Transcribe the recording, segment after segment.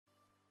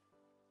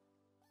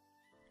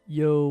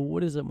Yo,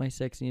 what is up my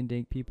sexy and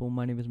dank people?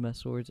 My name is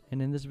Sowards,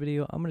 and in this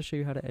video I'm going to show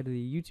you how to edit a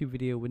YouTube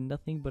video with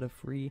nothing but a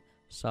free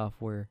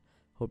software.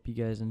 Hope you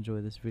guys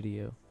enjoy this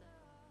video.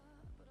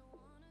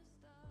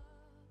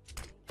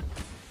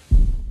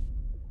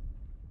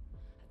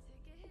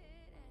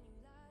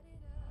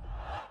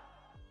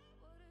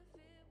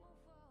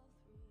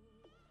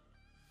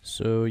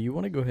 So you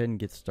want to go ahead and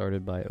get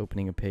started by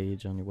opening a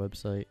page on your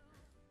website.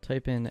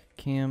 Type in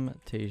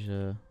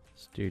Camtasia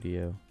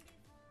Studio.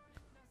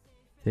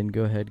 Then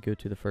go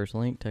to the first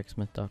link,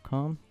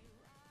 techsmith.com.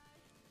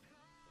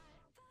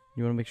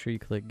 You want to make sure you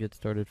click get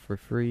started for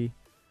free.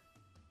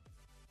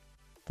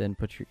 Then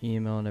put your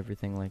email and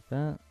everything like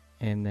that.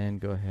 And then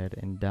go ahead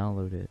and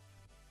download it.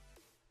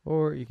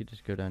 Or you could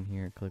just go down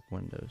here and click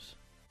Windows.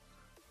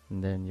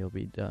 And then you'll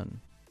be done.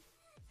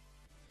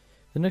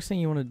 The next thing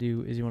you want to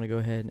do is you want to go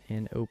ahead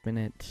and open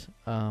it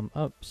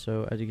up.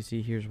 So as you can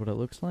see, here's what it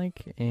looks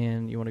like.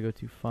 And you want to go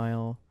to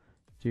File,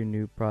 do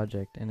New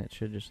Project, and it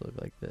should just look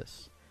like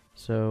this.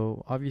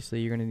 So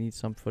obviously you're going to need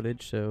some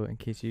footage, so in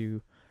case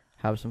you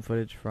have some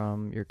footage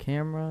from your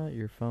camera,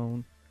 your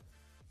phone,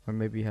 or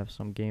maybe you have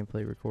some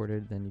gameplay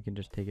recorded, then you can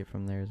just take it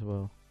from there as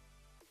well.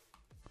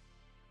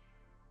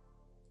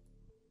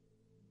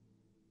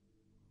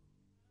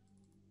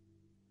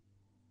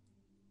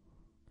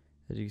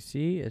 As you can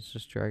see, it's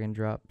just drag and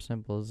drop,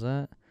 simple as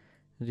that.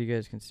 As you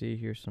guys can see,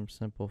 here's some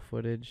simple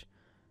footage,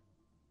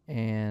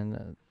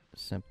 and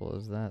simple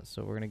as that.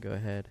 So we're going to go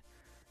ahead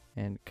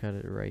and cut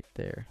it right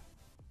there.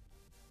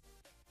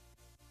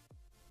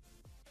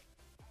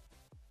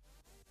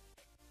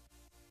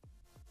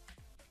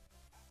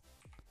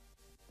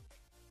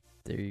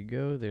 There you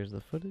go, there's the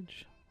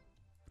footage.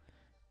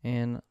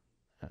 And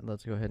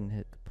let's go ahead and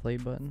hit the play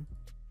button.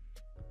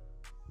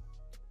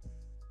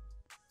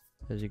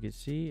 As you can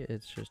see,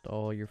 it's just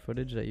all your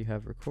footage that you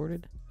have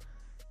recorded.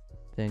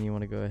 Then you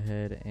want to go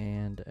ahead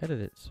and edit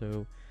it.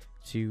 So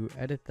to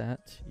edit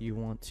that, you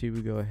want to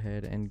go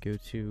ahead and go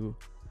to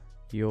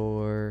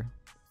your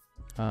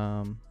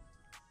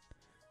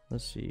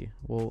let's see,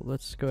 well,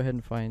 let's go ahead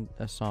and find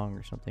a song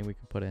or something we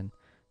can put in.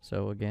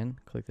 So again,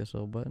 click this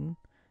little button,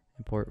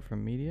 import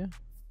from media.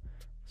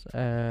 Let's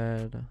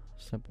add a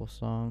simple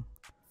song.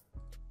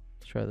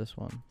 Let's try this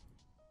one.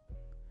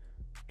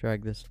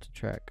 Drag this to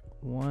track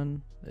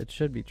 1. It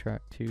should be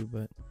track 2,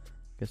 but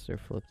I guess they're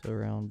flipped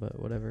around, but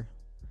whatever.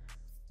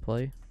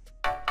 Play.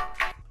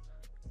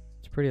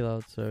 It's pretty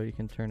loud, so you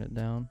can turn it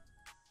down.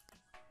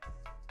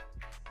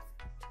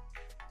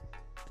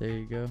 There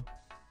you go.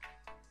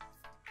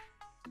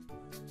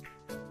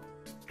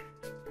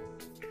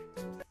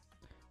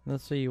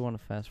 Let's say you want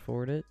to fast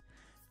forward it.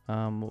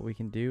 What we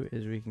can do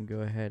is we can go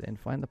ahead and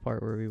find the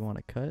part where we want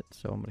to cut.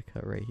 So I'm going to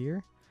cut right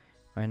here.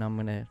 And I'm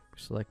going to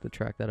select the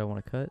track that I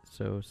want to cut.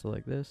 So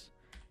select this,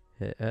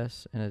 hit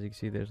S, and as you can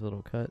see, there's a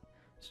little cut.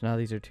 So now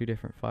these are two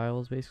different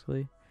files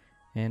basically.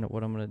 And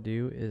what I'm going to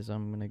do is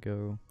I'm going to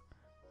go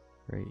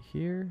right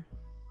here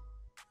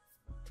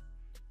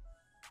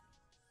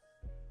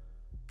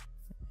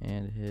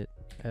and hit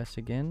S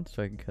again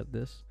so I can cut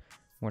this.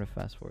 I'm going to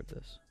fast forward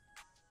this.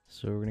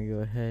 So we're going to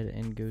go ahead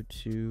and go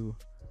to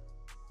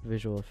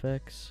Visual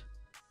Effects,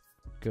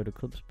 go to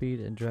Clip Speed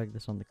and drag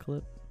this on the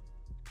clip.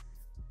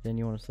 Then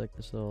you want to select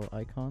this little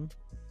icon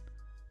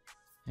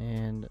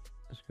and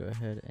just go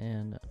ahead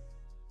and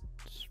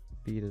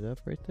speed it up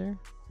right there.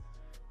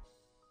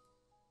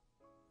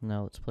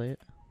 Now let's play it.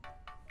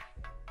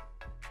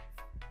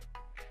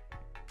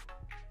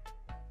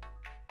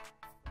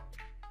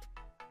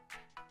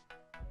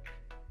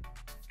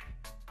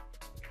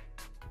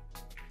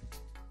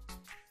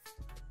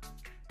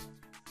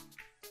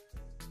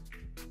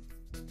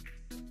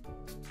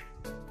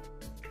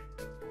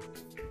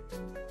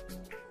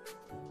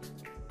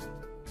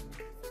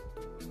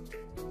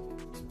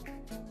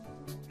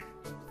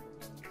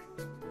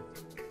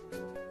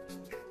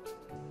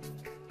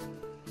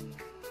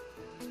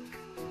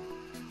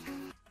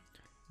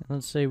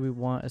 Let's say we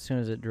want, as soon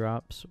as it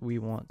drops, we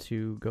want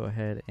to go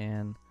ahead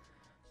and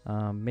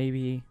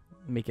maybe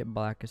make it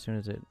black as soon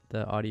as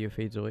the audio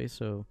fades away.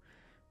 So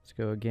let's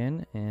go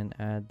again and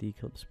add the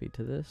clip speed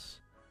to this.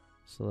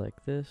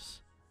 Select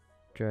this,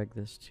 drag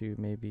this to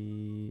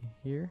maybe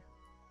here.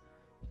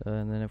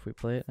 And then if we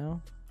play it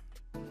now.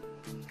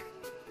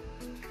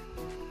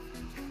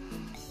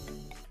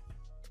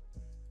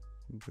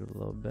 Go a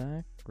little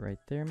back, right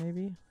there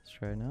maybe. Let's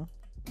try it now.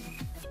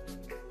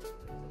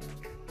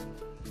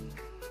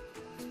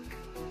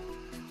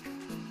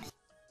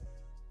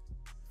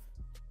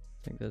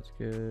 I think that's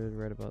good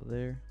right about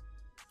there.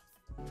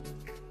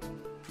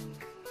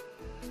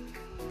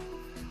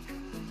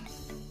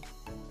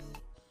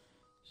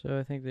 So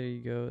I think there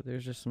you go.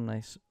 There's just some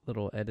nice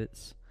little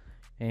edits.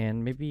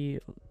 And maybe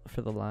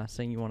for the last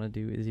thing you want to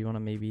do is you want to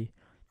maybe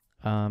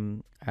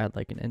add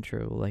like an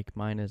intro like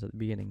mine is at the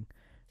beginning.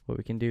 What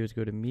we can do is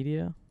go to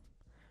media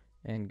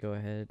and go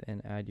ahead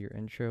and add your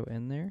intro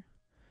in there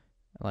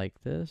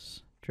like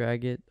this.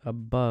 Drag it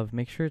above.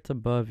 Make sure it's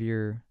above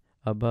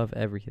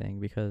everything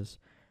because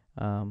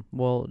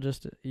well,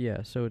 just,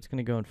 yeah, so it's going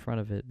to go in front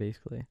of it,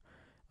 basically.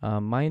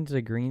 Mine's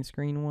a green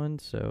screen one,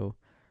 so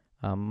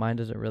mine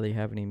doesn't really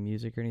have any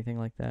music or anything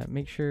like that.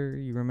 Make sure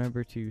you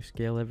remember to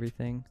scale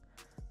everything.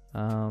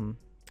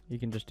 You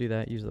can just do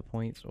that, use the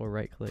points, or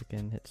right click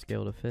and hit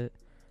scale to fit.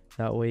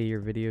 That way your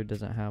video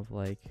doesn't have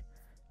like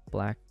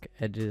black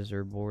edges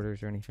or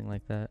borders or anything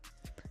like that.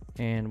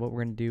 And what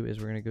we're going to do is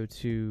we're going to go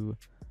to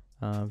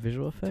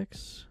visual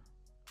effects,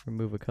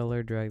 remove a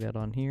color, drag that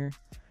on here,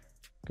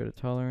 go to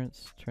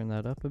tolerance, turn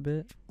that up a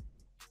bit,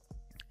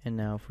 and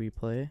now if we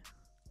play,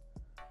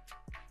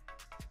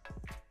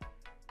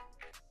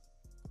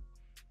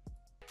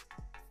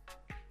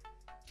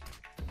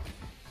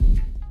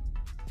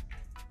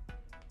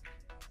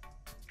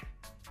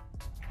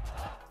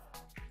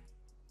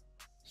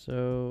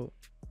 so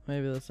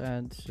maybe let's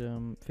add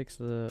some, fix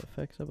the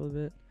effects up a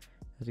bit.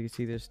 As you can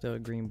see, there's still a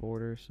green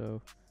border,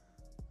 so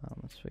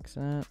let's fix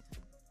that.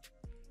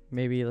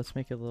 Maybe let's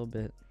make it a little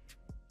bit,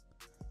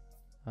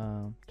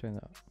 turn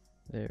that,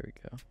 there we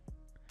go.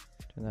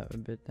 Turn that a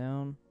bit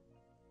down.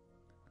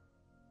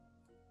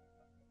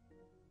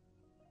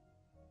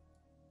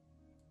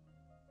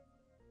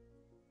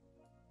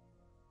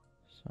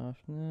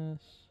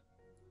 Softness.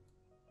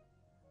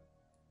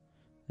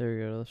 There we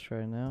go, let's try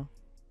it now.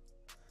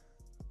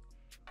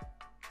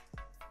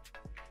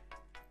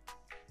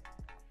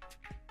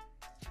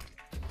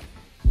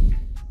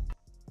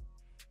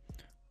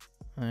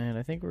 And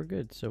I think we're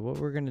good. So what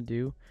we're gonna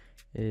do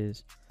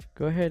is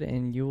go ahead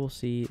and you will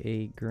see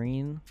a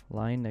green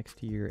line next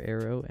to your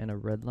arrow and a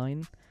red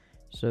line.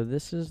 So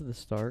this is the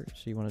start,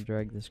 so you want to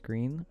drag this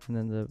green and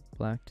then the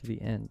black to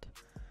the end.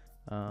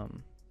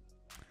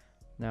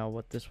 Now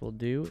what this will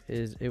do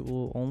is it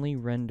will only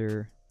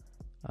render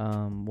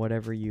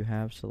whatever you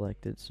have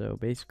selected. So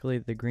basically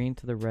the green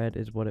to the red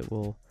is what it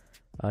will,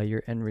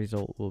 your end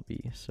result will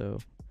be. So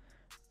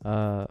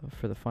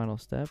for the final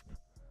step,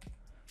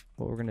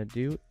 what we're gonna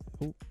do,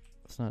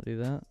 let's not do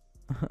that.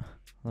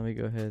 Let me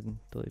go ahead and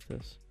delete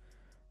this.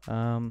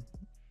 What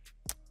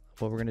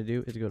we're gonna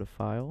do is go to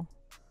File.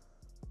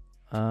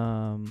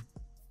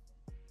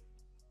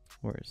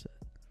 Where is it?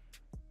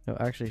 No,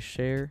 actually,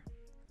 Share,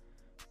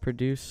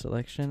 Produce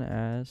Selection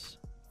As.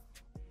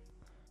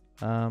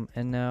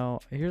 And now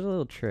here's a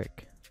little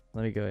trick.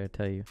 Let me go ahead and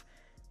tell you.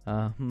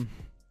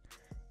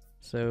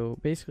 So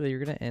basically, you're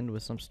gonna end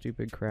with some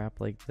stupid crap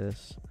like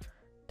this,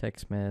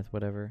 TechSmith,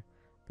 whatever.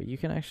 But you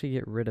can actually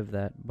get rid of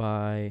that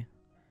by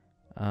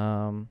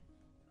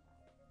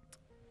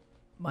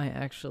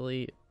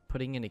actually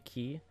putting in a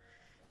key.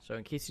 So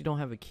in case you don't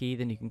have a key,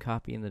 then you can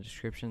copy in the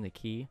description the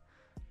key.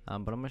 But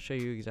I'm gonna show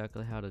you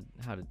exactly how to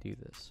do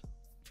this.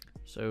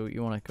 So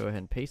you want to go ahead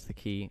and paste the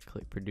key,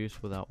 click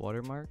Produce Without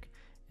Watermark,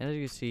 and as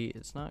you can see,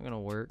 it's not gonna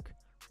work.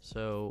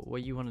 So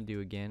what you want to do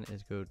again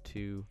is go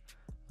to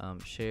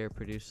Share,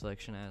 Produce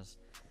Selection As,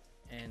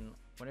 and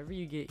whenever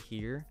you get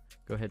here,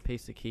 go ahead,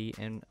 paste the key,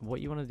 and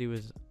what you want to do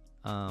is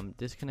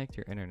disconnect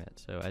your internet.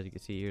 So as you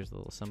can see, here's the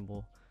little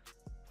symbol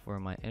for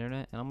my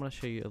internet, and I'm going to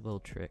show you a little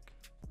trick.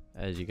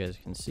 As you guys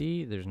can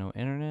see, there's no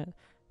internet.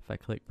 If I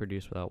click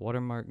Produce Without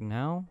Watermark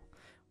now,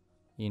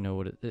 you know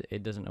what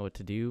it doesn't know what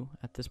to do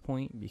at this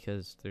point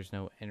because there's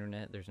no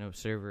internet, there's no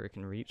server it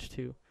can reach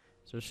to.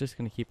 So it's just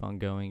going to keep on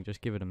going.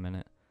 Just give it a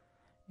minute.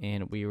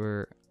 And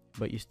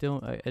but you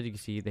still, as you can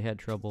see, they had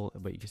trouble,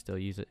 but you can still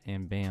use it,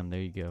 and bam,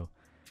 there you go.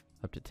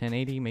 Up to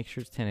 1080, make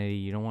sure it's 1080,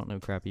 you don't want no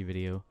crappy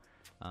video.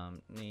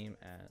 Name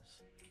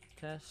as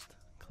test,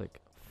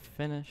 click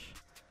finish,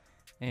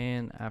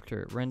 and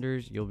after it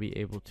renders, you'll be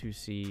able to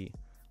see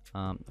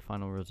the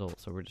final result.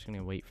 So we're just going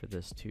to wait for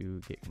this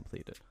to get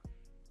completed.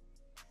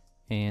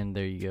 And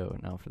there you go.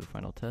 Now for the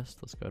final test,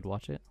 let's go ahead and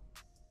watch it.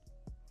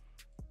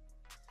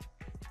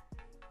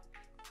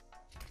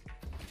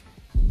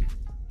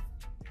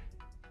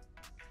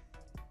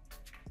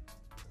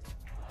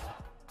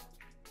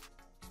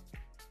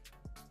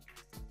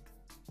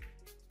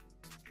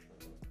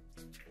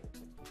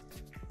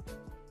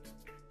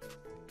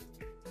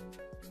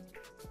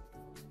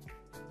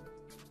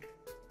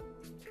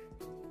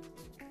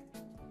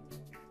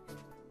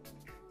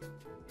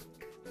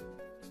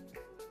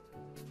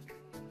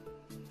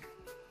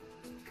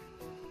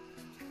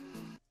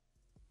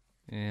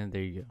 And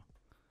there you go.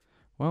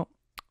 Well,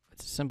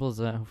 it's as simple as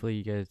that. Hopefully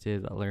you guys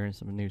did learn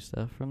some new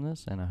stuff from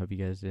this, and I hope you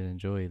guys did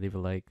enjoy. Leave a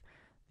like,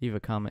 leave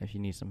a comment if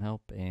you need some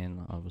help,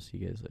 and I will see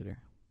you guys later.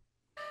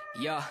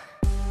 Yeah,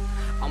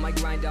 on my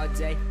grind all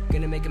day,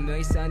 gonna make $1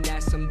 million selling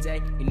that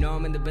someday. You know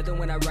I'm in the rhythm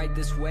when I write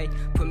this way.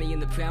 Put me in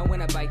the pound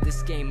when I bite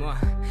this game.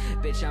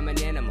 Bitch, I'm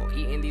an animal,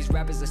 eating these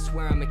rappers, I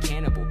swear I'm a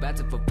cannibal. About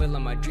to fulfill all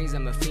my dreams,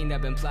 I'm a fiend.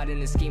 I've been plotting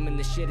and scheming,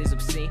 this shit is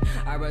obscene.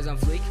 I rise on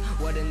fleek,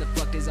 what in the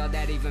fuck does all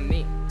that even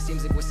mean?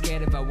 Seems like we're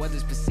scared of how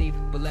others perceive,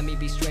 but let me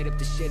be straight up,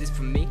 this shit is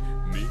for me.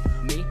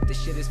 Me,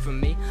 this shit is for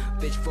me.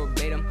 Bitch,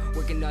 verbatim,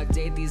 working all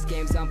day, these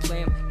games I'm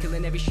playing.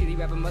 Killing every shitty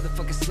rapper,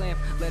 motherfucker slam.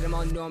 Let them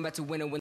all know I'm about to win.